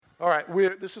All right,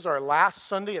 this is our last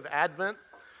Sunday of Advent.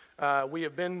 We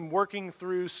have been working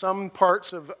through some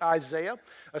parts of Isaiah,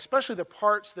 especially the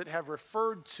parts that have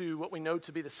referred to what we know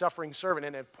to be the suffering servant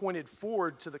and have pointed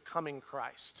forward to the coming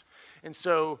Christ. And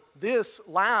so this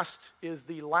last is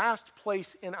the last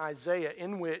place in Isaiah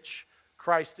in which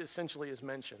Christ essentially is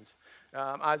mentioned.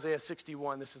 Isaiah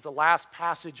 61, this is the last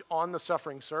passage on the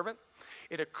suffering servant.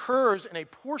 It occurs in a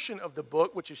portion of the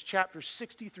book, which is chapters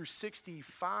 60 through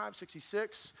 65,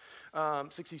 66,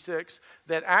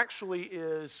 that actually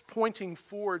is pointing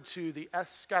forward to the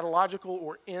eschatological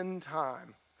or end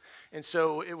time. And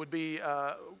so it would be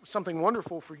something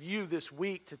wonderful for you this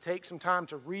week to take some time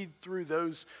to read through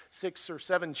those 6 or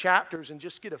 7 chapters and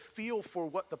just get a feel for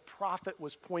what the prophet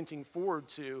was pointing forward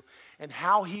to and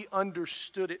how he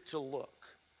understood it to look,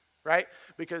 right?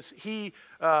 Because he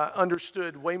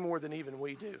understood way more than even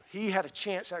we do. He had a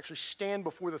chance to actually stand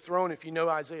before the throne, if you know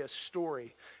Isaiah's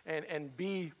story, and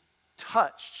be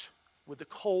touched with the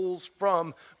coals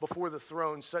from before the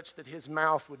throne, such that his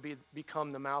mouth would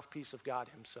become the mouthpiece of God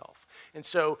himself. And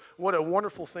so what a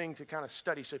wonderful thing to kind of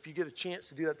study. So if you get a chance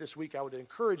to do that this week, I would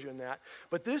encourage you in that.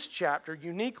 But this chapter,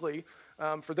 uniquely,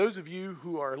 for those of you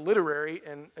who are literary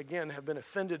and, again, have been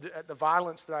offended at the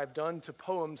violence that I've done to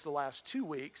poems the last 2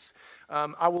 weeks,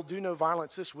 I will do no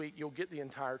violence this week. You'll get the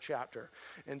entire chapter.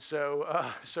 And so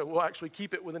we'll actually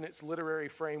keep it within its literary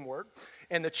framework.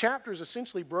 And the chapter is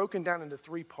essentially broken down into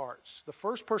 3 parts. The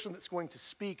first person that's going to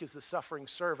speak is the suffering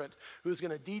servant, who is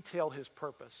going to detail his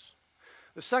purpose.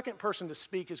 The second person to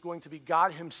speak is going to be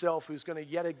God himself, who's going to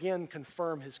yet again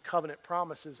confirm his covenant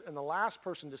promises. And the last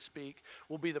person to speak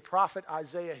will be the prophet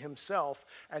Isaiah himself,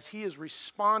 as he is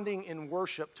responding in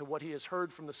worship to what he has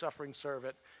heard from the suffering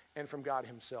servant and from God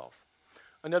himself.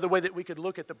 Another way that we could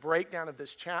look at the breakdown of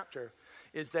this chapter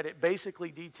is that it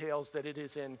basically details that it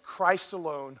is in Christ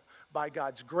alone, by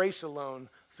God's grace alone,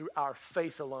 through our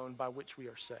faith alone, by which we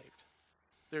are saved.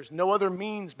 There's no other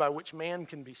means by which man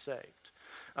can be saved.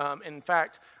 In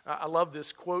fact, I love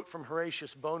this quote from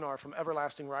Horatius Bonar from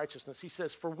Everlasting Righteousness. He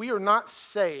says, "For we are not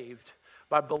saved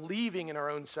by believing in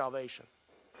our own salvation,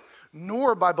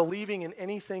 nor by believing in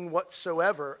anything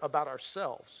whatsoever about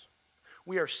ourselves.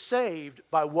 We are saved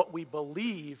by what we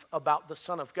believe about the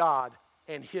Son of God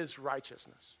and his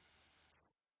righteousness."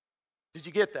 Did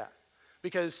you get that?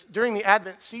 Because during the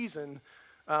Advent season,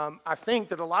 I think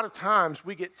that a lot of times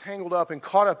we get tangled up and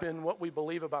caught up in what we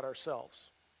believe about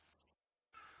ourselves.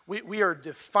 We are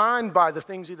defined by the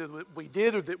things either that we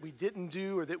did or that we didn't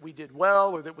do, or that we did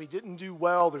well or that we didn't do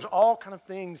well. There's all kind of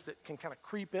things that can kind of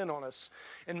creep in on us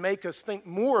and make us think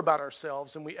more about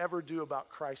ourselves than we ever do about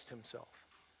Christ himself.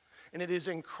 And it is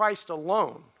in Christ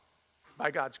alone, by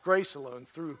God's grace alone,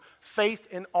 through faith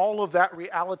in all of that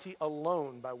reality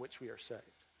alone, by which we are saved.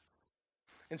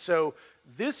 And so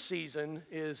this season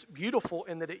is beautiful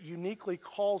in that it uniquely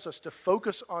calls us to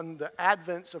focus on the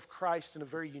advents of Christ in a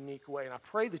very unique way. And I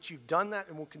pray that you've done that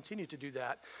and will continue to do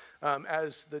that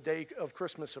as the day of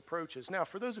Christmas approaches. Now,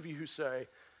 for those of you who say,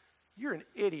 "You're an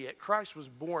idiot, Christ was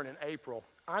born in April."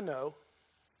 I know.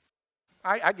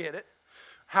 I get it.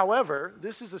 However,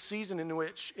 this is a season in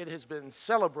which it has been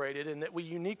celebrated, and that we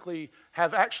uniquely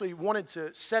have actually wanted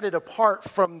to set it apart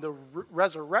from the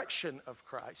resurrection of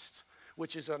Christ,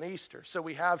 which is on Easter. So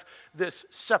we have this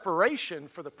separation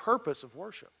for the purpose of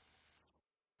worship,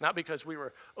 not because we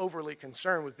were overly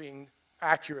concerned with being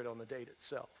accurate on the date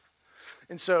itself.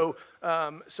 And so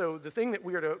the thing that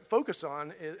we are to focus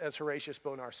on, as Horatius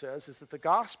Bonar says, is that the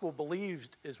gospel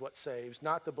believed is what saves,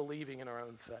 not the believing in our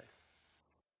own faith.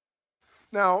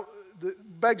 Now,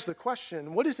 begs the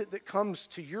question, what is it that comes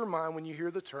to your mind when you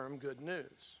hear the term good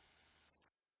news?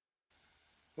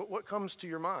 What comes to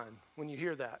your mind when you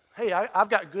hear that? Hey, I've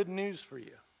got good news for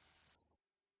you.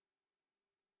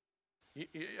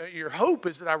 Your hope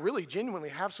is that I really genuinely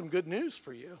have some good news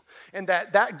for you, and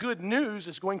that good news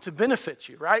is going to benefit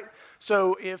you, right?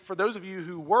 So if for those of you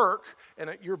who work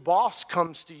and your boss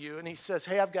comes to you and he says,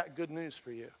 "Hey, I've got good news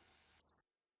for you."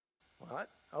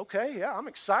 What? Okay, yeah, I'm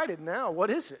excited now. What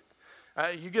is it?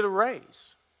 You get a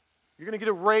raise. You're going to get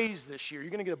a raise this year.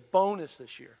 You're going to get a bonus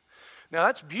this year. Now,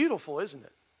 that's beautiful, isn't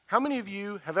it? How many of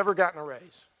you have ever gotten a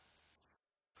raise?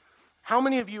 How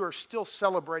many of you are still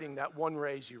celebrating that one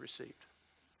raise you received?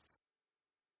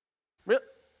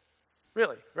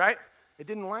 Really, right? It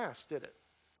didn't last, did it?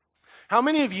 How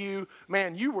many of you,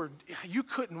 man, you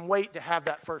couldn't wait to have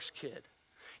that first kid?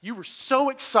 You were so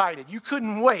excited. You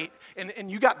couldn't wait,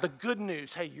 and you got the good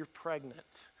news. Hey, you're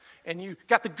pregnant. And you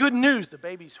got the good news, the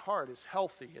baby's heart is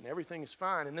healthy and everything is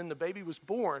fine. And then the baby was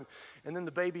born, and then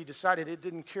the baby decided it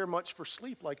didn't care much for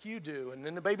sleep like you do. And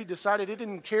then the baby decided it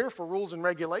didn't care for rules and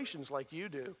regulations like you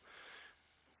do.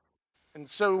 And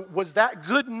so was that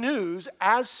good news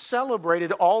as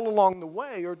celebrated all along the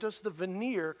way, or does the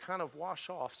veneer kind of wash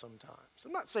off sometimes?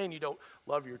 I'm not saying you don't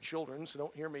love your children, so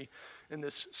don't hear me in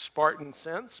this Spartan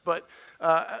sense, but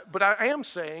I am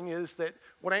saying is that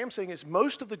what I am saying is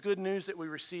most of the good news that we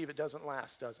receive, it doesn't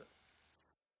last, does it?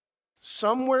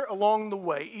 Somewhere along the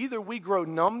way, either we grow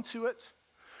numb to it,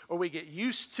 or we get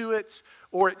used to it,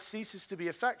 or it ceases to be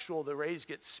effectual. The raise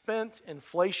gets spent,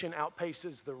 inflation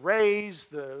outpaces the raise,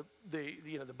 the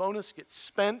bonus gets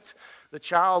spent, the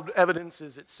child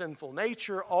evidences its sinful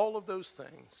nature, all of those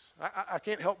things. I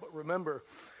can't help but remember,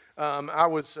 I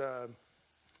was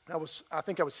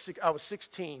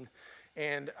 16,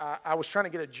 and I was trying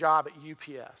to get a job at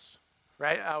UPS,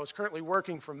 right? I was currently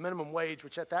working for minimum wage,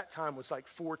 which at that time was like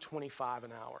 $4.25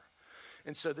 an hour.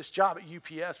 And so this job at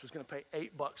UPS was going to pay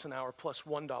 $8 an hour plus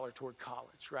 $1 toward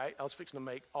college, right? I was fixing to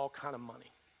make all kind of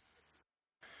money.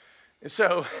 And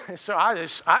so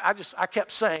I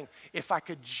kept saying, if I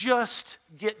could just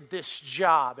get this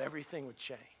job, everything would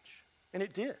change. And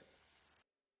it did.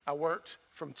 I worked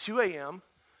from 2 a.m.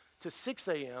 to 6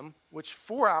 a.m., which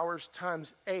 4 hours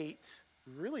times 8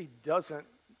 really doesn't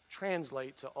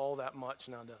translate to all that much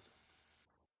now, does it?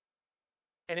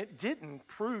 And it didn't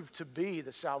prove to be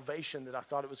the salvation that I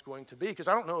thought it was going to be, because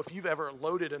I don't know if you've ever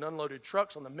loaded and unloaded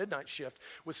trucks on the midnight shift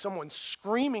with someone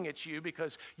screaming at you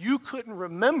because you couldn't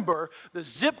remember the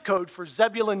zip code for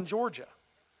Zebulon, Georgia.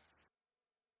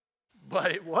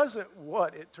 But it wasn't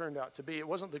what it turned out to be. It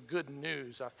wasn't the good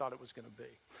news I thought it was going to be.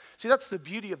 See, that's the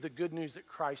beauty of the good news that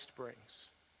Christ brings.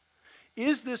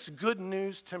 Is this good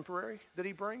news temporary that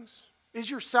he brings? Is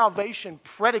your salvation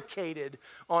predicated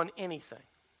on anything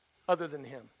other than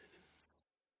him?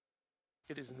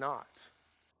 It is not.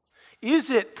 Is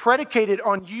it predicated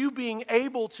on you being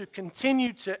able to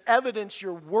continue to evidence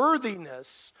your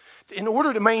worthiness in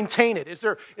order to maintain it? Is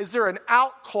there an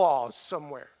out clause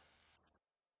somewhere?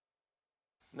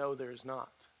 No, there is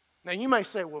not. Now you may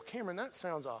say, well, Cameron, that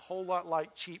sounds a whole lot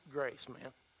like cheap grace,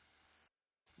 man.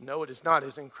 No, it is not. It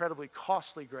is incredibly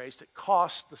costly grace. It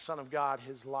cost the Son of God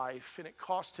his life, and it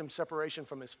cost him separation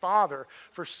from his Father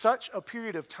for such a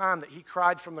period of time that he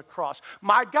cried from the cross,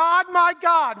 my God,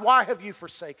 why have you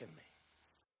forsaken me?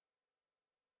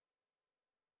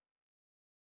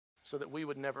 So that we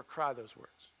would never cry those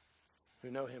words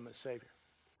who know him as Savior.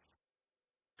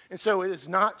 And so it is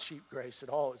not cheap grace at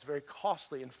all. It's very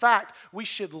costly. In fact, we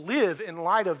should live in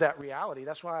light of that reality.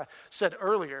 That's why I said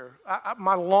earlier,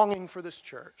 my longing for this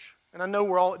church, and I know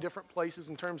we're all at different places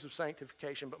in terms of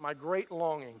sanctification, but my great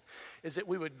longing is that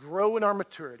we would grow in our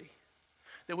maturity,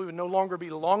 that we would no longer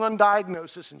be long on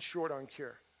diagnosis and short on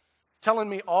cure, telling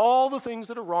me all the things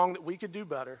that are wrong that we could do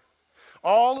better,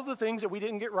 all of the things that we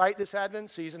didn't get right this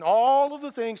Advent season, all of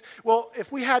the things, well, if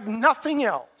we had nothing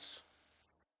else,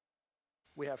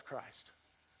 we have Christ.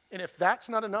 And if that's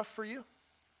not enough for you,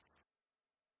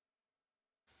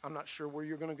 I'm not sure where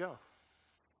you're going to go.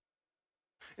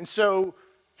 And so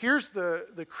here's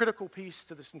the critical piece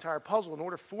to this entire puzzle. In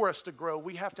order for us to grow,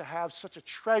 we have to have such a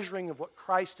treasuring of what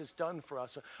Christ has done for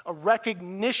us, a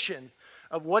recognition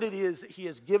of what it is that he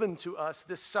has given to us,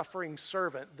 this suffering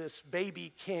servant, this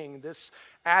baby king, this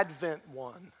Advent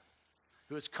one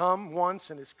who has come once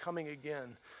and is coming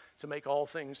again to make all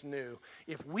things new.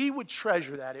 If we would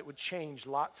treasure that, it would change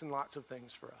lots and lots of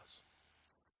things for us.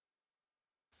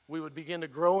 We would begin to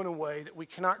grow in a way that we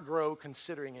cannot grow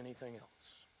considering anything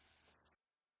else.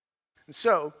 And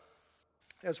so,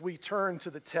 as we turn to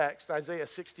the text, Isaiah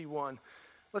 61,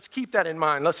 let's keep that in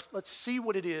mind. Let's see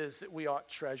what it is that we ought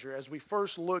to treasure as we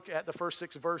first look at the first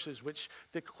 6 verses, which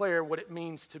declare what it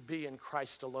means to be in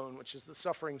Christ alone, which is the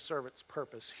suffering servant's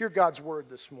purpose. Hear God's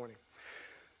word this morning.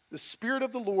 The Spirit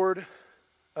of the Lord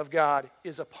of God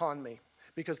is upon me,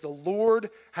 because the Lord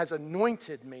has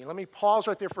anointed me. Let me pause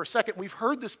right there for a second. We've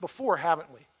heard this before,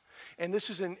 haven't we? And this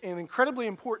is an incredibly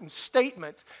important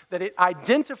statement that it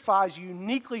identifies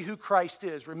uniquely who Christ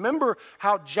is. Remember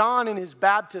how John in his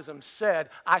baptism said,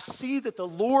 I see that the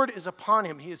Lord is upon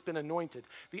him. He has been anointed.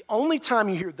 The only time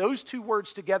you hear those two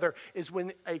words together is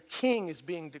when a king is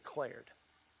being declared.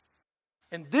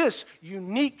 And this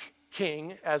unique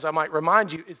king, as I might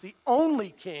remind you, is the only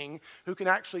king who can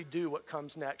actually do what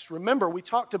comes next. Remember, we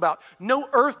talked about no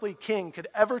earthly king could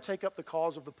ever take up the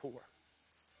cause of the poor.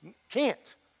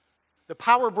 Can't. The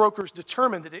power brokers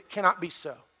determined that it cannot be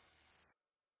so.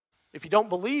 If you don't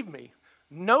believe me,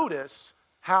 notice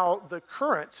how the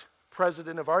current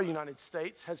president of our United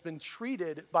States has been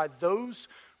treated by those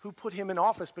who put him in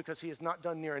office because he has not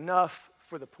done near enough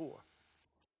for the poor.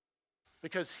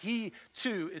 Because he,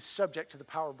 too, is subject to the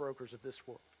power brokers of this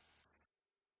world.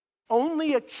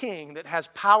 Only a king that has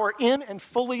power in and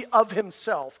fully of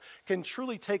himself can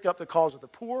truly take up the cause of the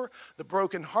poor, the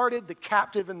brokenhearted, the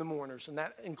captive, and the mourners. And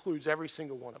that includes every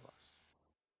single one of us.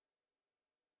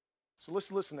 So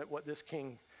let's listen at what this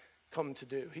king come to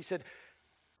do. He said,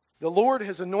 "The Lord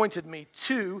has anointed me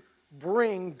to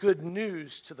bring good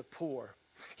news to the poor.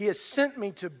 He has sent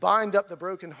me to bind up the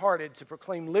brokenhearted, to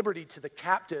proclaim liberty to the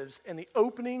captives, and the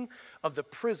opening of the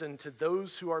prison to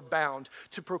those who are bound,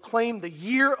 to proclaim the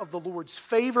year of the Lord's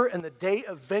favor and the day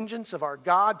of vengeance of our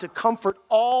God, to comfort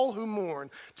all who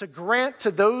mourn, to grant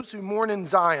to those who mourn in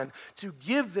Zion, to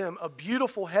give them a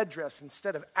beautiful headdress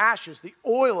instead of ashes, the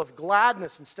oil of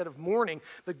gladness instead of mourning,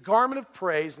 the garment of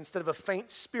praise instead of a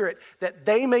faint spirit, that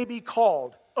they may be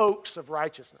called oaks of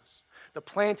righteousness, the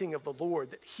planting of the Lord,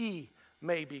 that he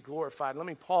may be glorified." Let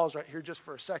me pause right here just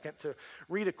for a second to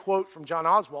read a quote from John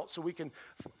Oswalt so we can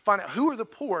find out who are the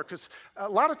poor, because a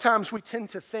lot of times we tend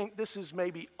to think this is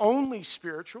maybe only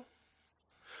spiritual,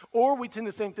 or we tend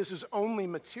to think this is only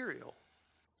material,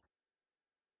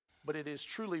 but it is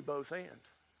truly both and.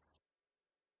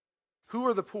 Who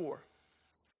are the poor?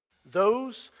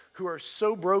 Those who are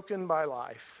so broken by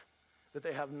life that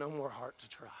they have no more heart to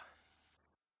try.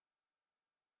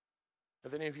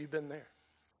 Have any of you been there?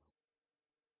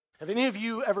 Have any of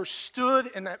you ever stood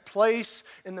in that place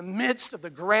in the midst of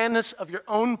the grandness of your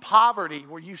own poverty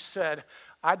where you said,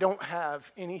 "I don't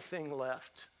have anything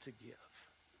left to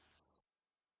give"?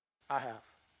 I have.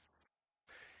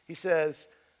 He says,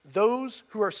 "Those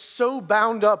who are so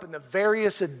bound up in the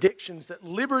various addictions that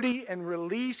liberty and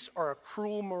release are a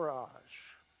cruel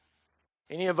mirage."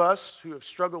 Any of us who have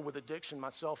struggled with addiction,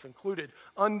 myself included,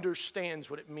 understands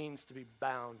what it means to be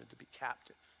bound and to be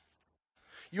captive.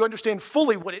 You understand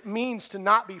fully what it means to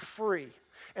not be free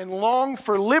and long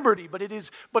for liberty, but it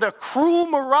is but a cruel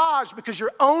mirage because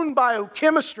your own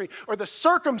biochemistry or the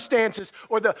circumstances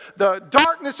or the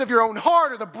darkness of your own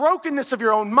heart or the brokenness of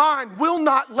your own mind will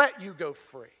not let you go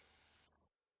free.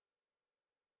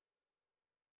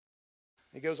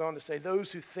 He goes on to say,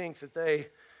 those who think that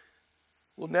they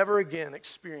will never again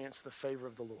experience the favor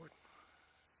of the Lord.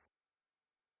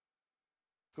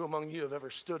 Who among you have ever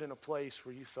stood in a place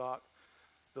where you thought,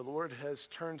 "The Lord has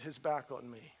turned his back on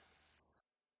me,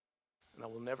 and I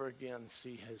will never again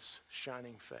see his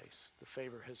shining face. The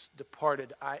favor has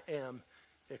departed. I am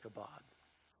Ichabod."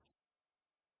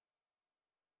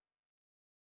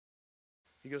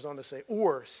 He goes on to say,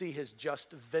 "Or see his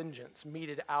just vengeance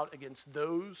meted out against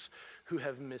those who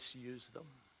have misused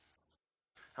them."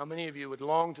 How many of you would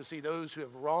long to see those who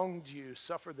have wronged you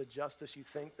suffer the justice you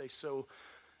think they so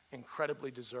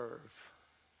incredibly deserve?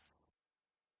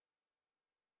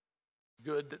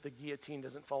 Good that the guillotine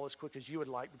doesn't fall as quick as you would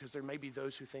like, because there may be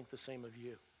those who think the same of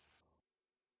you.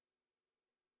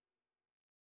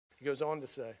 He goes on to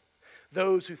say,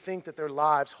 those who think that their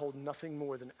lives hold nothing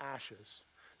more than ashes,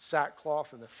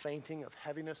 sackcloth, and the fainting of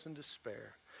heaviness and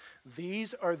despair.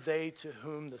 These are they to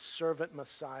whom the servant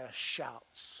Messiah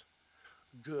shouts,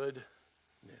 "Good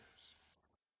news."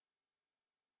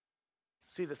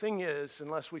 See, the thing is,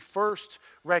 unless we first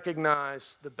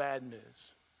recognize the bad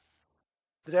news,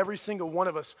 that every single one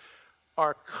of us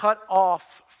are cut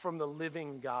off from the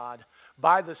living God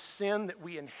by the sin that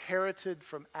we inherited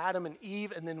from Adam and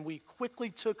Eve, and then we quickly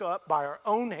took up by our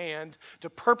own hand to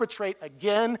perpetrate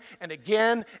again and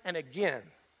again and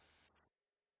again.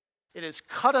 It has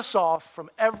cut us off from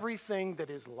everything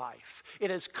that is life. It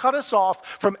has cut us off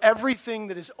from everything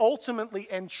that is ultimately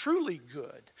and truly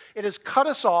good. It has cut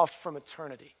us off from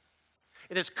eternity.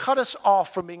 It has cut us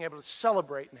off from being able to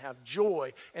celebrate and have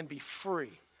joy and be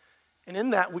free. And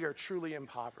in that, we are truly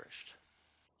impoverished.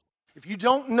 If you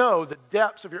don't know the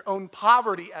depths of your own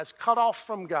poverty as cut off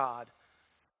from God,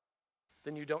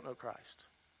 then you don't know Christ.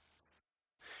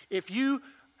 If you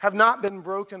have not been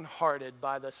brokenhearted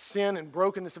by the sin and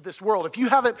brokenness of this world, if you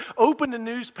haven't opened a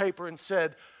newspaper and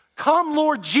said, "Come,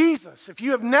 Lord Jesus," if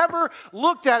you have never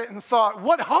looked at it and thought,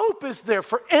 "What hope is there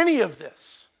for any of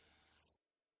this?"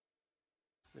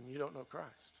 then you don't know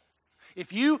Christ.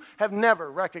 If you have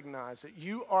never recognized that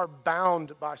you are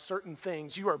bound by certain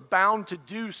things, you are bound to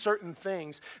do certain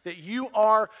things, that you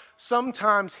are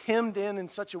sometimes hemmed in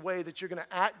such a way that you're going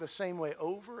to act the same way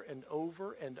over and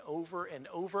over and over and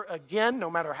over again, no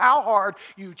matter how hard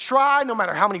you try, no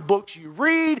matter how many books you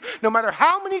read, no matter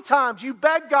how many times you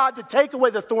beg God to take away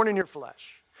the thorn in your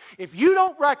flesh. If you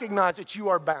don't recognize that you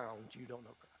are bound, you don't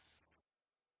know Christ.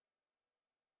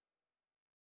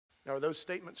 Now, are those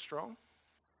statements strong?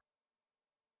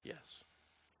 Yes.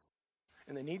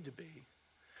 And they need to be,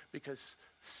 because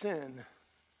sin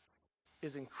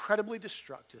is incredibly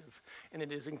destructive, and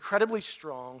it is incredibly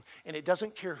strong, and it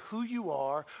doesn't care who you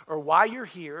are or why you're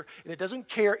here, and it doesn't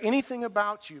care anything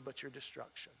about you but your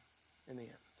destruction in the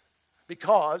end.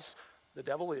 Because the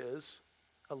devil is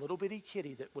a little bitty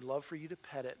kitty that would love for you to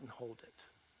pet it and hold it.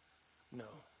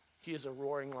 No, he is a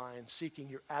roaring lion seeking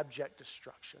your abject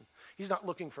destruction. He's not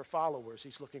looking for followers,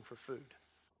 he's looking for food.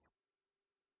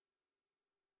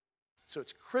 So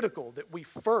it's critical that we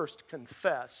first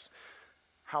confess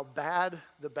how bad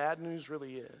the bad news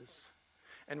really is,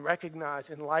 and recognize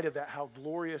in light of that how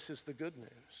glorious is the good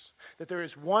news. That there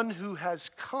is one who has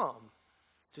come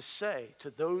to say to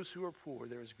those who are poor,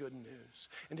 there is good news.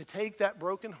 And to take that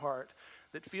broken heart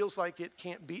that feels like it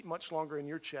can't beat much longer in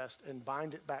your chest and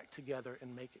bind it back together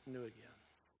and make it new again.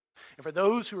 And for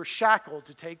those who are shackled,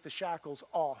 to take the shackles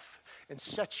off and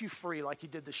set you free like he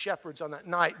did the shepherds on that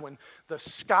night when the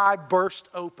sky burst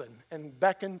open and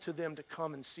beckoned to them to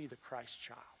come and see the Christ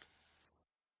child.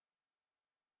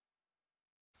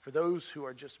 For those who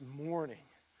are just mourning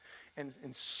and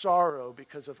in sorrow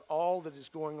because of all that is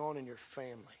going on in your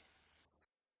family,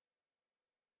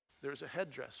 there's a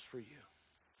headdress for you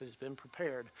that has been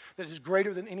prepared that is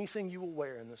greater than anything you will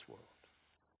wear in this world.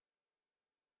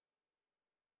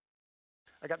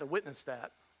 I got to witness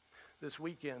that this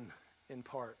weekend in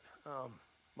part.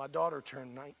 My daughter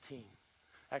turned 19.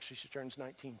 Actually, she turns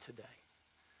 19 today.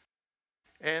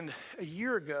 And a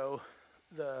year ago,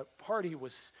 the party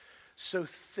was so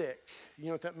thick. You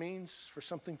know what that means? For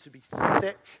something to be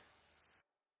thick.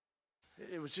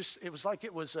 It was like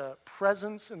it was a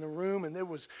presence in the room, and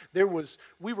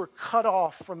we were cut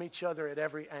off from each other at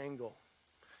every angle.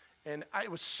 And it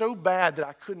was so bad that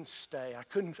I couldn't stay. I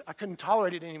couldn't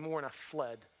tolerate it anymore, and I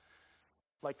fled.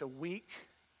 Like the weak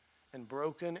and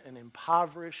broken and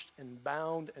impoverished and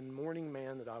bound and mourning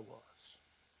man that I was.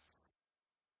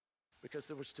 Because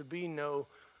there was to be no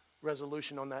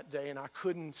resolution on that day, and I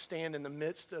couldn't stand in the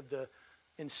midst of the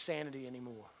insanity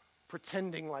anymore,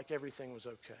 pretending like everything was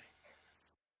okay.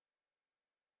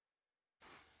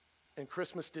 And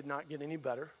Christmas did not get any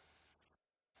better.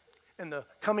 And the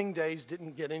coming days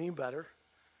didn't get any better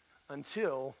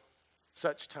until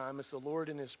such time as the Lord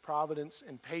in his providence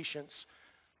and patience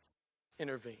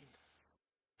intervened.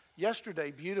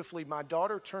 Yesterday, beautifully, my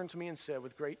daughter turned to me and said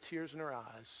with great tears in her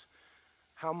eyes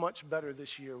how much better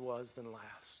this year was than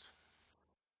last.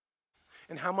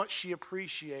 And how much she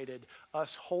appreciated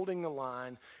us holding the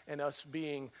line and us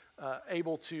being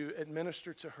able to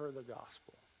administer to her the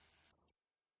gospel.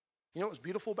 You know what was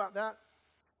beautiful about that?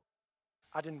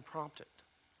 I didn't prompt it.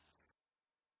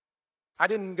 I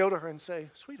didn't go to her and say,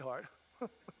 sweetheart,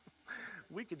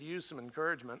 we could use some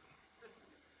encouragement.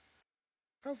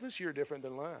 How's this year different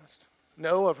than last?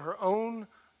 No, of her own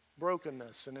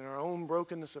brokenness and in her own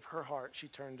brokenness of her heart, she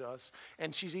turned to us.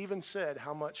 And she's even said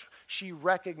how much she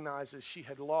recognizes she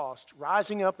had lost,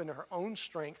 rising up into her own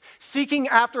strength, seeking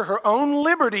after her own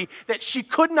liberty that she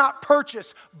could not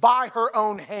purchase by her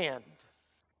own hand.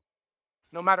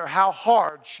 No matter how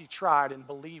hard she tried, and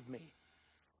believe me,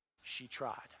 she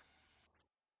tried.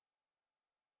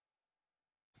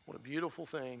 What a beautiful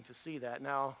thing to see that.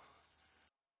 Now,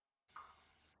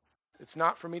 it's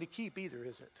not for me to keep either,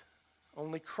 is it?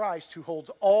 Only Christ, who holds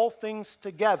all things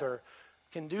together,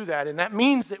 can do that. And that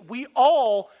means that we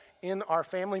all in our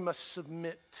family must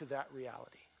submit to that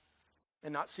reality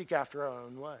and not seek after our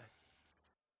own way.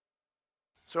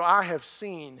 So I have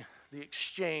seen the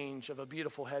exchange of a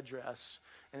beautiful headdress,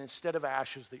 and instead of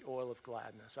ashes, the oil of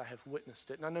gladness. I have witnessed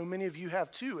it, and I know many of you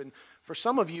have too, and for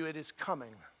some of you, it is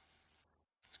coming.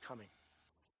 It's coming.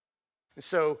 And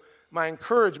so my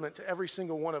encouragement to every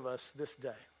single one of us this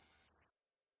day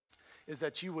is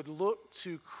that you would look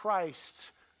to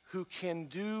Christ, who can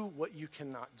do what you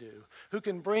cannot do, who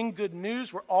can bring good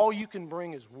news where all you can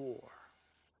bring is war,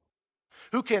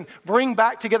 who can bring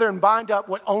back together and bind up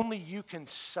what only you can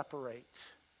separate,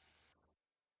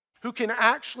 who can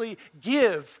actually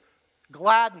give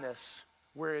gladness,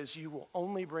 whereas you will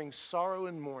only bring sorrow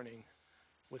and mourning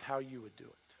with how you would do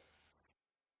it.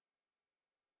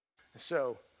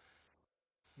 So,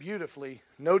 beautifully,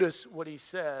 notice what he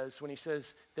says when he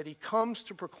says that he comes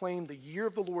to proclaim the year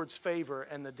of the Lord's favor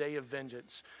and the day of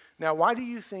vengeance. Now, why do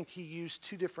you think he used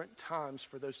two different times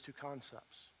for those two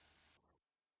concepts?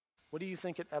 What do you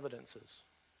think it evidences?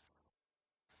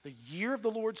 The year of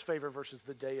the Lord's favor versus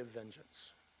the day of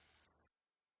vengeance.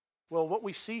 Well, what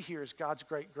we see here is God's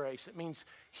great grace. It means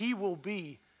he will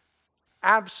be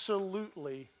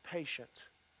absolutely patient.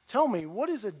 Tell me, what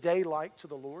is a day like to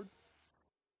the Lord?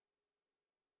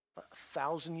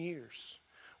 1,000 years.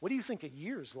 What do you think a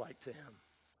year is like to him?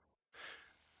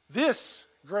 This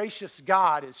gracious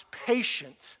God is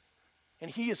patient and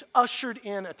he has ushered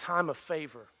in a time of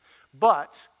favor.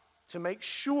 But to make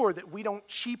sure that we don't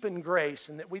cheapen grace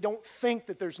and that we don't think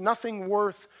that there's nothing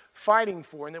worth fighting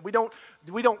for and that we don't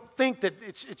think that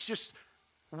it's just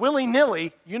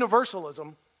willy-nilly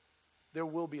universalism, there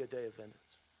will be a day of vengeance.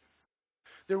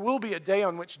 There will be a day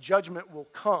on which judgment will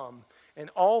come and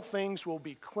all things will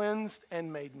be cleansed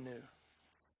and made new.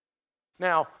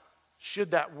 Now,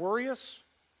 should that worry us?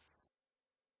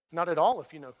 Not at all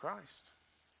if you know Christ.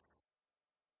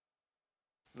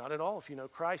 Not at all if you know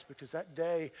Christ, because that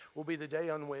day will be the day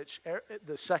on which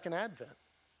the second advent,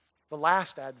 the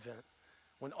last advent,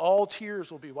 when all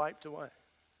tears will be wiped away.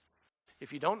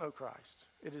 If you don't know Christ,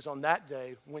 it is on that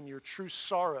day when your true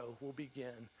sorrow will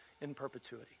begin in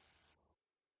perpetuity.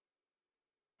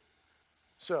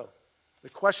 So, the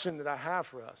question that I have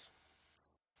for us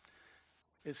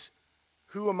is,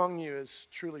 who among you is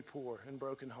truly poor and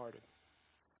brokenhearted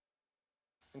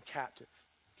and captive?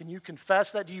 Can you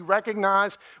confess that? Do you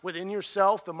recognize within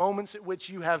yourself the moments at which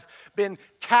you have been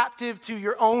captive to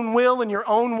your own will and your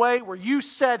own way, where you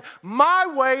said, my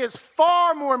way is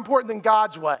far more important than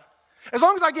God's way. As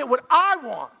long as I get what I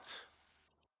want,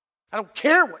 I don't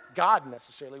care what God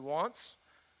necessarily wants.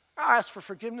 I'll ask for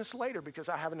forgiveness later because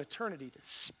I have an eternity to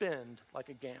spend like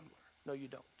a gambler. No, you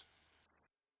don't.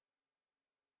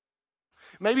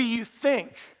 Maybe you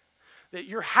think that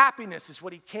your happiness is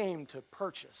what he came to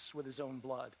purchase with his own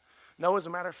blood. No, as a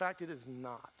matter of fact, it is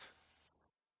not.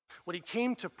 What he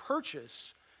came to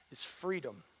purchase is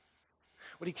freedom.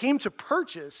 What he came to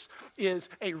purchase is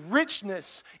a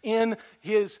richness in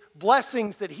his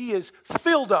blessings that he has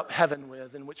filled up heaven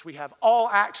with, in which we have all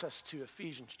access to,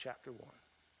 Ephesians chapter 1.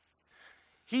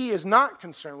 He is not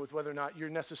concerned with whether or not you're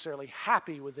necessarily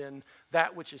happy within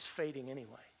that which is fading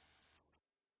anyway.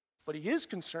 But he is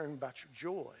concerned about your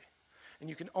joy. And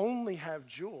you can only have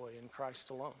joy in Christ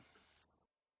alone.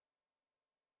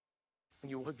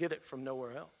 And you will get it from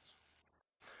nowhere else.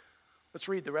 Let's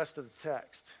read the rest of the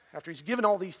text. After he's given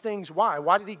all these things, why?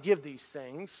 Why did he give these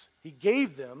things? He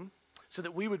gave them so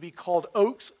that we would be called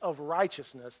oaks of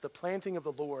righteousness, the planting of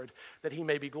the Lord, that he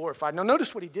may be glorified. Now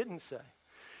notice what he didn't say.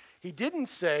 He didn't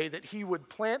say that he would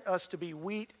plant us to be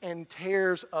wheat and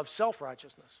tares of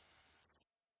self-righteousness.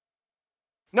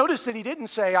 Notice that he didn't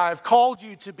say, I have called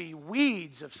you to be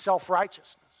weeds of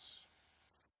self-righteousness.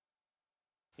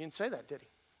 He didn't say that, did he?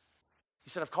 He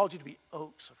said, I've called you to be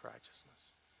oaks of righteousness.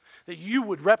 That you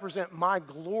would represent my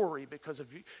glory because of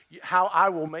how I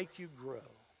will make you grow.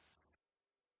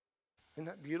 Isn't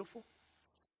that beautiful?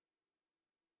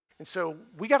 And so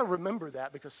we got to remember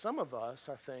that, because some of us,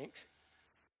 I think,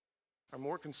 are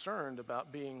more concerned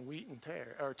about being wheat and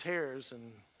tares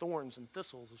and thorns and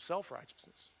thistles of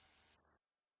self-righteousness.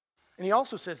 And he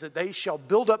also says that they shall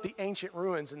build up the ancient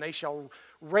ruins, and they shall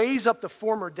raise up the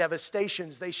former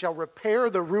devastations. They shall repair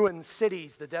the ruined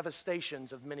cities, the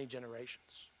devastations of many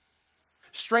generations.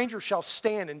 Strangers shall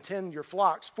stand and tend your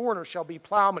flocks. Foreigners shall be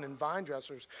plowmen and vine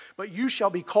dressers. But you shall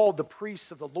be called the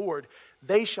priests of the Lord.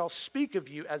 They shall speak of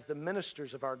you as the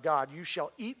ministers of our God. You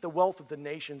shall eat the wealth of the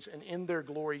nations, and in their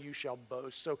glory you shall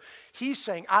boast. So he's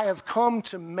saying, I have come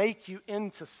to make you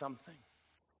into something.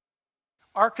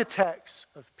 Architects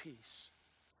of peace.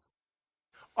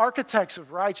 Architects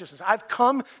of righteousness. I've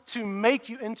come to make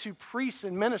you into priests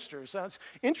and ministers. Now, it's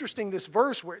interesting, this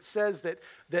verse where it says that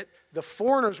the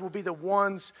foreigners will be the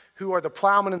ones who are the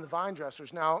plowmen and the vine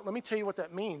dressers. Now, let me tell you what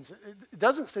that means. It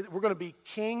doesn't say that we're going to be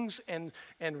kings and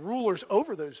rulers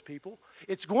over those people.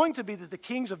 It's going to be that the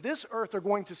kings of this earth are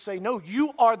going to say, no,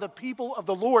 you are the people of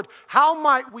the Lord. How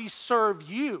might we serve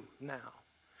you now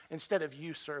instead of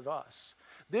you serve us?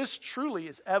 This truly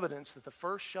is evidence that the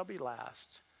first shall be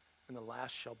last and the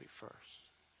last shall be first.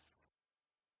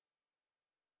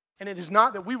 And it is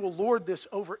not that we will lord this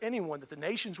over anyone, that the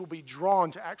nations will be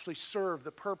drawn to actually serve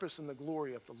the purpose and the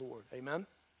glory of the Lord. Amen?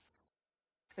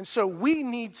 And so we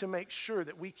need to make sure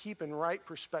that we keep in right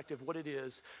perspective what it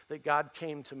is that God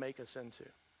came to make us into.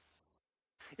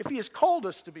 If he has called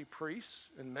us to be priests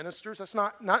and ministers, that's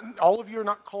not all of you are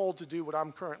not called to do what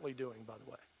I'm currently doing, by the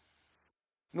way.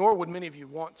 Nor would many of you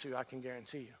want to, I can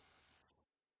guarantee you.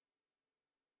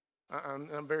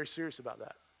 I'm very serious about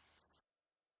that.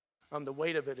 The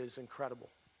weight of it is incredible.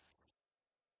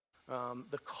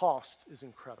 The cost is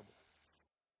incredible.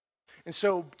 And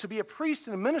so to be a priest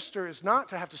and a minister is not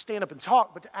to have to stand up and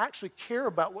talk, but to actually care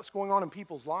about what's going on in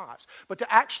people's lives. But to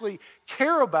actually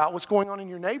care about what's going on in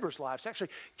your neighbor's lives. To actually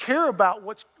care about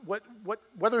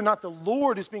whether or not the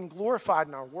Lord is being glorified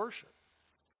in our worship.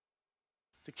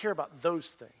 To care about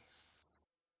those things.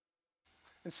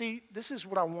 And see, this is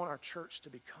what I want our church to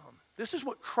become. This is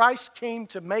what Christ came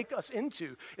to make us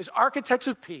into, is architects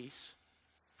of peace.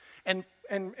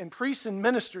 and priests and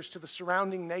ministers to the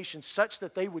surrounding nations such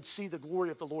that they would see the glory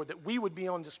of the Lord, that we would be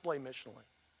on display missionally.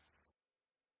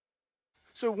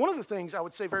 So one of the things I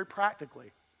would say very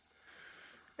practically,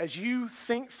 as you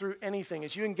think through anything,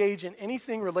 as you engage in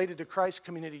anything related to Christ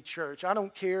Community Church, I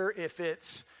don't care if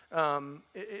it's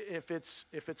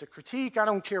a critique, I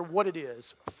don't care what it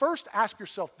is. First, ask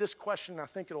yourself this question, and I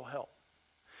think it'll help.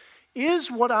 Is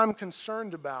what I'm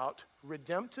concerned about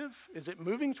redemptive? Is it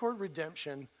moving toward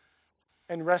redemption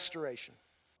and restoration?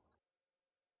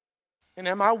 And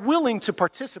am I willing to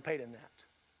participate in that?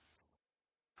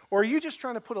 Or are you just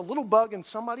trying to put a little bug in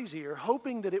somebody's ear,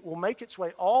 hoping that it will make its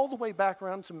way all the way back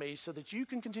around to me so that you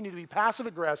can continue to be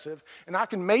passive-aggressive and I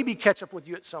can maybe catch up with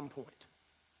you at some point?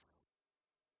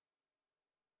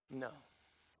 No.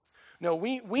 No,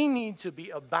 we need to be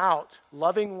about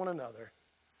loving one another,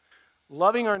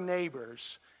 loving our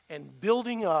neighbors, and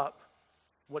building up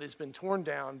what has been torn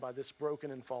down by this broken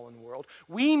and fallen world.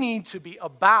 We need to be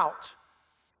about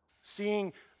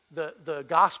seeing the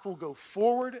gospel go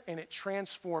forward and it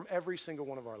transform every single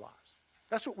one of our lives.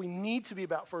 That's what we need to be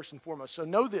about first and foremost. So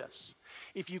know this.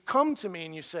 If you come to me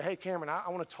and you say, hey, Cameron, I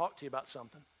want to talk to you about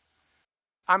something,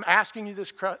 I'm asking you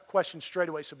this question straight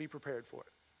away, so be prepared for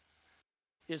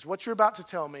it. Is what you're about to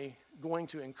tell me going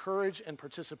to encourage and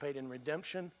participate in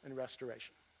redemption and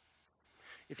restoration?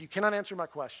 If you cannot answer my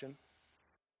question,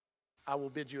 I will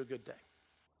bid you a good day.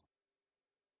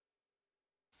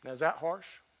 Now, is that harsh?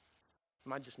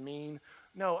 Am I just mean?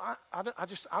 No, I don't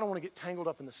want to get tangled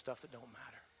up in the stuff that don't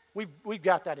matter. We've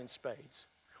got that in spades.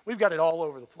 We've got it all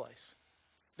over the place,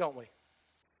 don't we?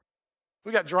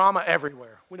 We've got drama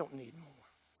everywhere. We don't need more.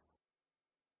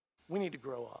 We need to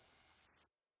grow up.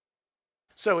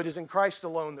 So it is in Christ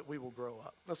alone that we will grow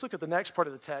up. Let's look at the next part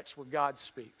of the text where God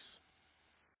speaks.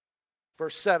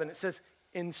 Verse 7, it says,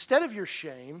 instead of your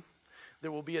shame,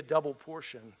 there will be a double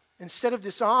portion. Instead of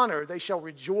dishonor, they shall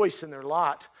rejoice in their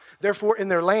lot. Therefore, in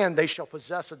their land they shall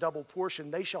possess a double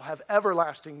portion. They shall have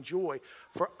everlasting joy.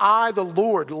 For I, the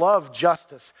Lord, love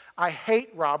justice. I hate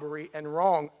robbery and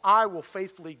wrong. I will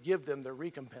faithfully give them their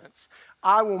recompense.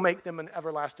 I will make them an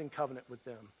everlasting covenant with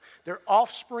them. Their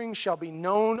offspring shall be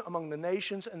known among the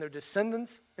nations, and their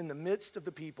descendants in the midst of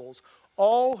the peoples.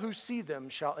 All who see them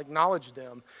shall acknowledge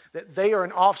them, that they are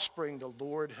an offspring the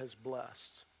Lord has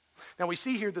blessed. Now we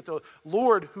see here that the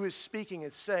Lord who is speaking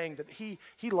is saying that he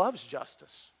loves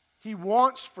justice. He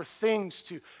wants for things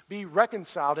to be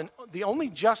reconciled, and the only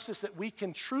justice that we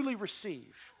can truly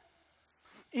receive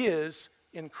is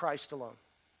in Christ alone.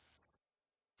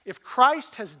 If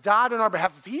Christ has died on our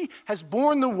behalf, if he has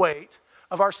borne the weight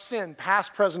of our sin,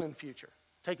 past, present, and future,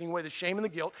 taking away the shame and the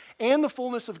guilt, and the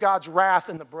fullness of God's wrath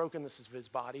and the brokenness of his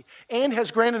body, and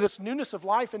has granted us newness of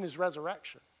life in his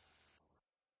resurrection,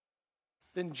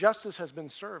 then justice has been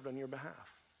served on your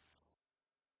behalf.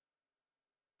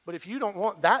 But if you don't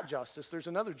want that justice, there's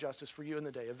another justice for you in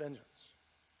the day of vengeance,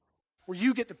 where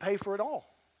you get to pay for it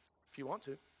all, if you want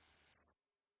to.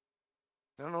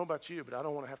 I don't know about you, but I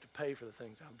don't want to have to pay for the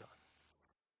things I've done.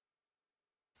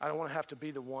 I don't want to have to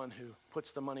be the one who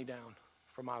puts the money down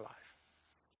for my life.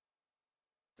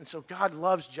 And so God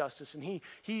loves justice, and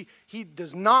he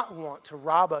does not want to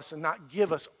rob us and not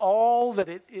give us all that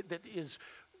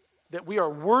that we are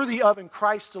worthy of in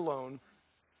Christ alone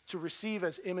to receive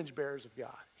as image bearers of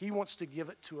God. He wants to give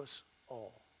it to us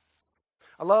all.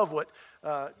 I love what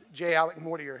J. Alec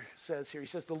Mortier says here. He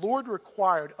says, the Lord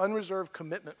required unreserved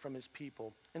commitment from his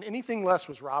people, and anything less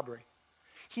was robbery.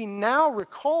 He now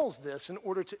recalls this in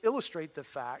order to illustrate the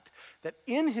fact that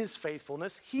in his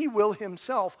faithfulness, he will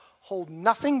himself hold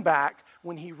nothing back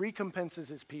when he recompenses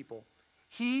his people.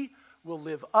 He will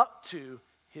live up to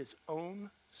his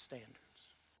own standards.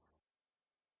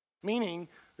 Meaning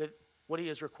that what he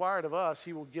has required of us,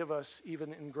 he will give us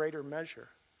even in greater measure,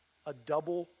 a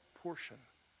double portion.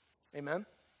 Amen?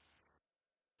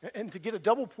 And to get a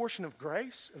double portion of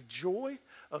grace, of joy,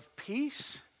 of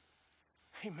peace,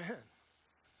 amen.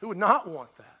 Who would not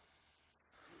want that?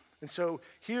 And so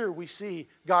here we see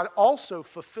God also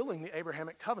fulfilling the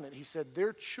Abrahamic covenant. He said,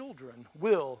 their children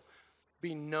will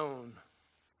be known.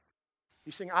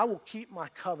 He's saying, I will keep my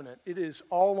covenant. It is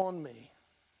all on me.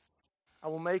 I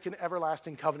will make an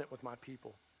everlasting covenant with my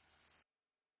people.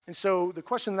 And so the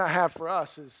question that I have for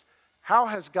us is, how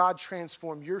has God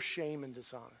transformed your shame and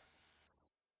dishonor?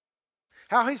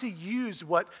 How has he used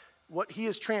what he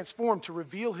has transformed to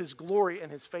reveal his glory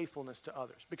and his faithfulness to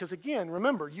others? Because again,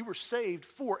 remember, you were saved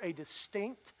for a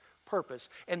distinct purpose,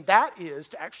 and that is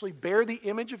to actually bear the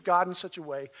image of God in such a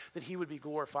way that he would be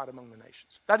glorified among the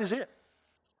nations. That is it.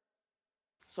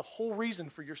 It's the whole reason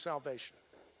for your salvation.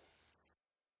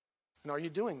 And are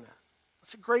you doing that?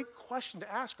 That's a great question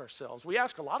to ask ourselves. We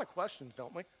ask a lot of questions,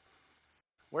 don't we?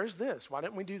 Where's this? Why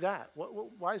didn't we do that?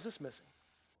 Why is this missing?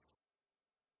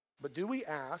 But do we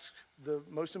ask the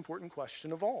most important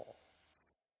question of all,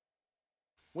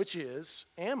 which is,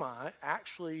 am I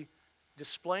actually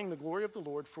displaying the glory of the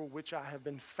Lord for which I have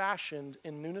been fashioned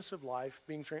in newness of life,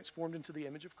 being transformed into the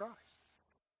image of Christ?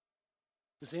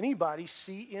 Does anybody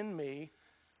see in me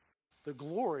the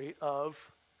glory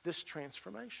of this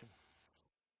transformation?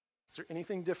 Is there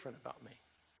anything different about me?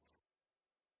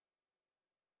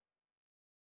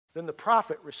 Then the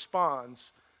prophet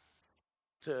responds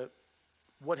to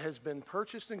what has been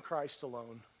purchased in Christ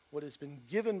alone, what has been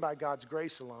given by God's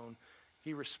grace alone.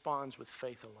 He responds with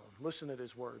faith alone. Listen to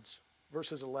his words.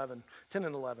 Verses 10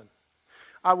 and 11.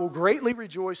 I will greatly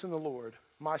rejoice in the Lord.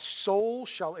 My soul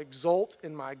shall exult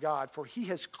in my God, for he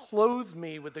has clothed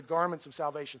me with the garments of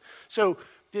salvation. So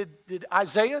did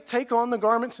Isaiah take on the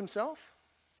garments himself?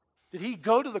 Did he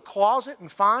go to the closet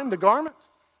and find the garments?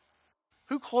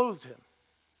 Who clothed him?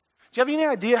 Do you have any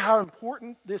idea how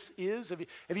important this is? Have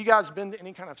you guys been to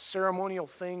any kind of ceremonial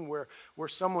thing where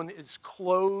someone is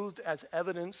clothed as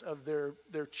evidence of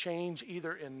their change,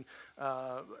 either in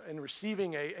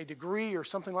receiving a degree or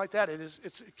something like that?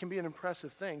 It can be an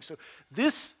impressive thing. So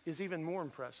this is even more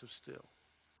impressive still.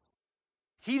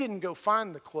 He didn't go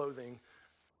find the clothing.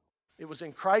 It was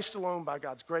in Christ alone, by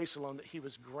God's grace alone, that he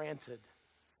was granted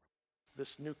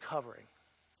this new covering,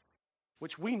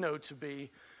 which we know to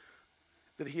be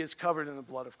that he is covered in the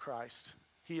blood of Christ.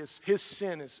 His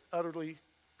sin is utterly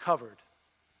covered,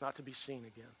 not to be seen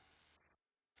again.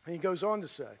 And he goes on to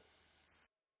say,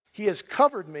 he has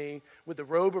covered me with the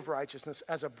robe of righteousness,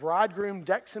 as a bridegroom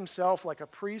decks himself like a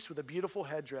priest with a beautiful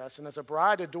headdress, and as a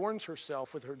bride adorns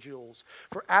herself with her jewels.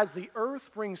 For as the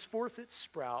earth brings forth its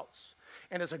sprouts,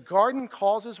 and as a garden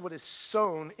causes what is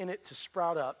sown in it to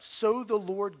sprout up, so the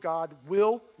Lord God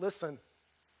will, listen,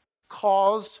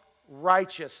 cause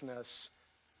righteousness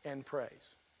and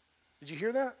praise. Did you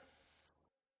hear that?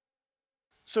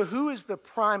 So who is the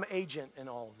prime agent in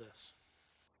all of this?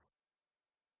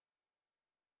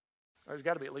 There's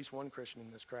got to be at least one Christian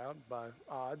in this crowd by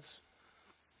odds.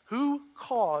 Who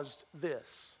caused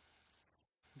this?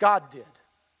 God did.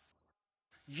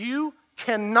 You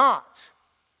cannot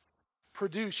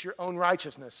produce your own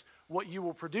righteousness. What you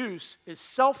will produce is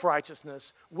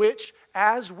self-righteousness, which,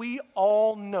 as we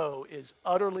all know, is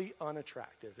utterly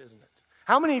unattractive, isn't it?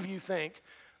 How many of you think,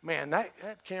 man,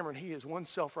 that Cameron, he is one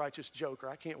self-righteous joker.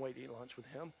 I can't wait to eat lunch with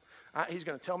him. He's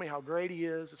going to tell me how great he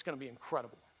is. It's going to be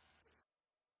incredible.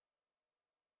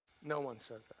 No one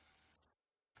says that.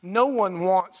 No one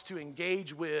wants to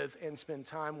engage with and spend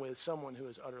time with someone who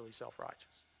is utterly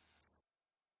self-righteous.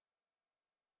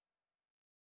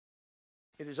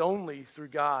 It is only through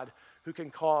God who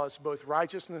can cause both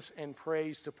righteousness and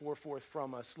praise to pour forth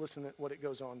from us. Listen to what it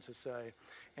goes on to say.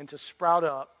 And to sprout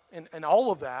up, and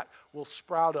all of that will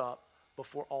sprout up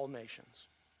before all nations.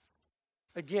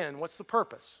 Again, what's the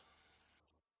purpose?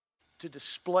 To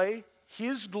display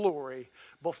his glory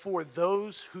before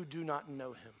those who do not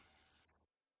know him.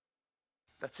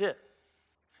 That's it.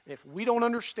 And if we don't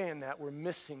understand that, we're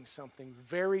missing something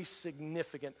very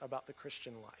significant about the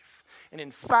Christian life. And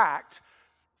in fact,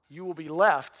 you will be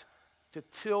left to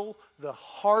till the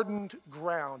hardened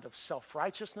ground of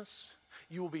self-righteousness.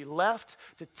 You will be left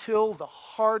to till the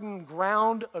hardened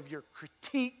ground of your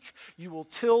critique. You will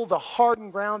till the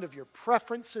hardened ground of your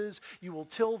preferences. You will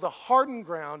till the hardened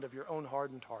ground of your own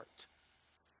hardened heart.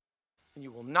 And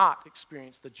you will not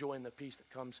experience the joy and the peace that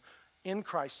comes in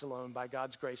Christ alone, by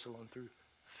God's grace alone, through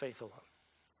faith alone.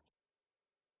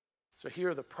 So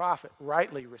here the prophet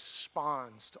rightly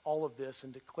responds to all of this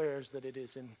and declares that it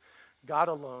is in God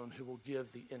alone who will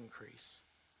give the increase.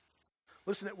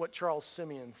 Listen to what Charles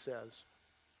Simeon says.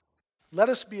 Let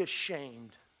us be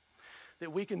ashamed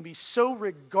that we can be so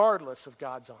regardless of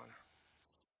God's honor.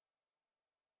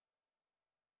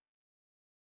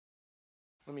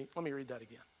 Let me read that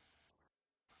again.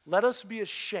 Let us be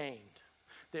ashamed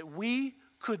that we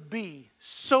could be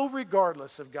so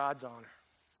regardless of God's honor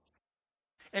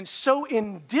and so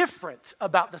indifferent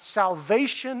about the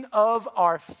salvation of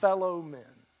our fellow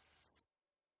men.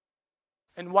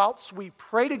 And whilst we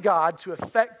pray to God to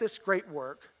effect this great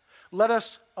work, let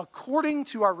us, according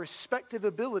to our respective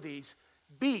abilities,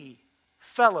 be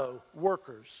fellow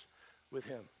workers with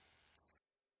him.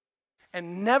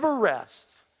 And never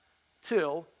rest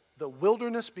till the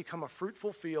wilderness become a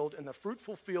fruitful field and the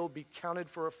fruitful field be counted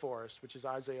for a forest, which is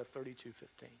Isaiah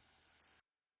 32:15.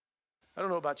 I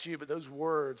don't know about you, but those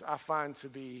words I find to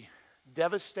be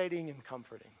devastating and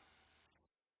comforting.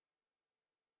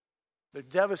 They're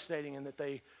devastating in that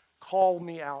they call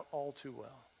me out all too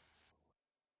well.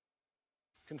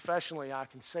 confessionally, I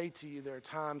can say to you there are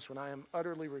times when I am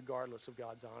utterly regardless of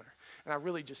God's honor. And I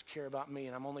really just care about me,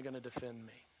 and I'm only going to defend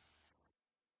me.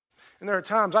 And there are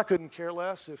times I couldn't care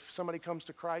less if somebody comes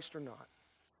to Christ or not.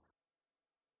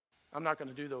 I'm not going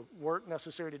to do the work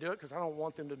necessary to do it because I don't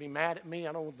want them to be mad at me.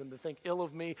 I don't want them to think ill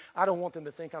of me. I don't want them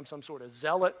to think I'm some sort of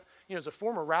zealot. You know, as a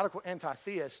former radical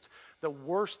anti-theist, the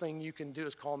worst thing you can do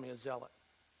is call me a zealot.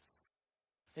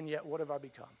 And yet, what have I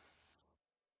become?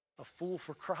 A fool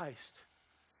for Christ.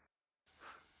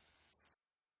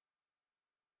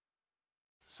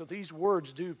 So these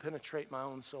words do penetrate my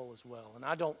own soul as well. And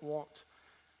I don't want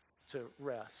to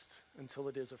rest until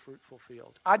it is a fruitful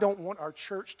field. I don't want our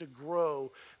church to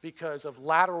grow because of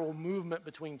lateral movement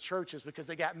between churches, because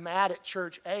they got mad at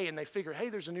church A and they figured, hey,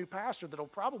 there's a new pastor that'll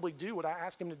probably do what I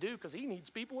ask him to do because he needs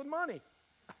people and money.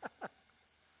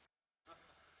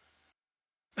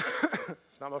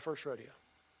 It's not my first rodeo.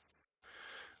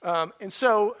 And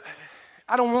so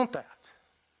I don't want that.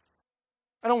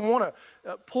 I don't want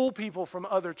to pull people from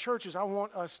other churches. I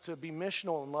want us to be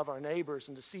missional and love our neighbors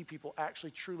and to see people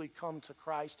actually truly come to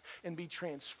Christ and be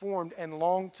transformed and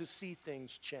long to see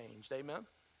things changed. Amen?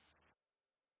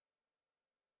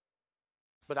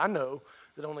 But I know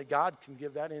that only God can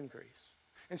give that increase.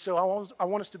 And so I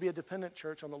want us to be a dependent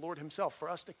church on the Lord himself, for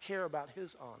us to care about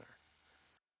his honor.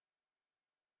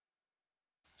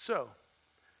 So,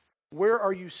 where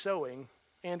are you sowing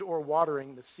and or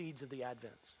watering the seeds of the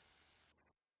Advent?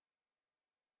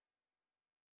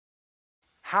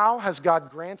 How has God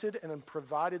granted and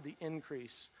provided the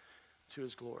increase to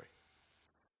his glory?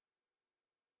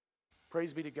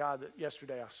 Praise be to God that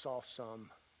yesterday I saw some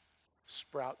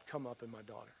sprout come up in my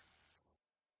daughter.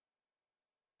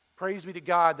 Praise be to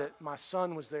God that my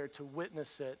son was there to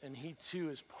witness it, and he too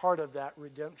is part of that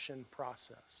redemption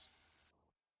process.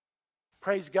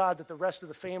 Praise God that the rest of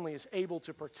the family is able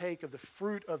to partake of the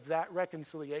fruit of that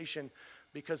reconciliation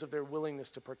because of their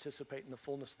willingness to participate in the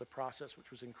fullness of the process,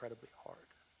 which was incredibly hard.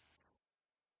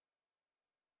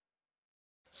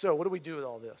 So, what do we do with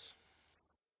all this?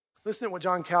 Listen to what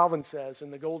John Calvin says in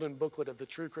the Golden Booklet of the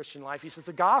True Christian Life. He says,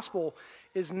 the gospel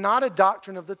is not a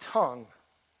doctrine of the tongue,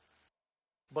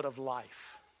 but of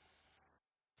life.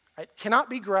 It cannot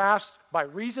be grasped by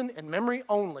reason and memory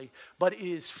only, but it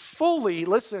is fully,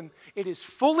 listen, it is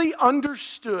fully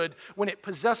understood when it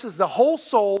possesses the whole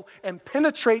soul and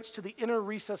penetrates to the inner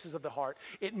recesses of the heart.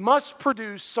 It must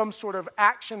produce some sort of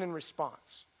action and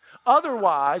response.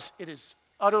 Otherwise, it is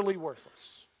utterly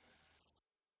worthless.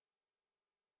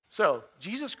 So,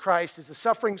 Jesus Christ is the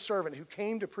suffering servant who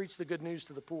came to preach the good news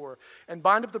to the poor and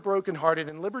bind up the brokenhearted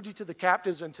and liberty to the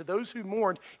captives and to those who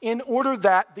mourned, in order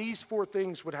that these four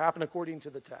things would happen according to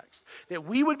the text. That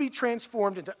we would be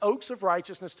transformed into oaks of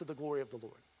righteousness to the glory of the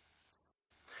Lord.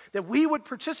 That we would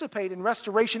participate in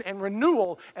restoration and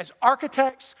renewal as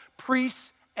architects,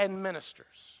 priests, and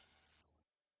ministers.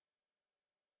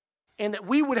 And that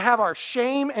we would have our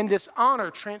shame and dishonor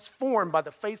transformed by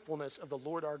the faithfulness of the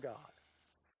Lord our God.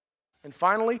 And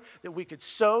finally, that we could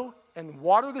sow and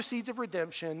water the seeds of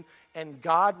redemption, and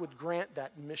God would grant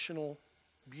that missional,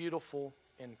 beautiful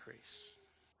increase.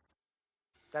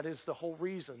 That is the whole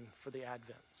reason for the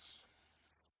Advents.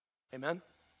 Amen?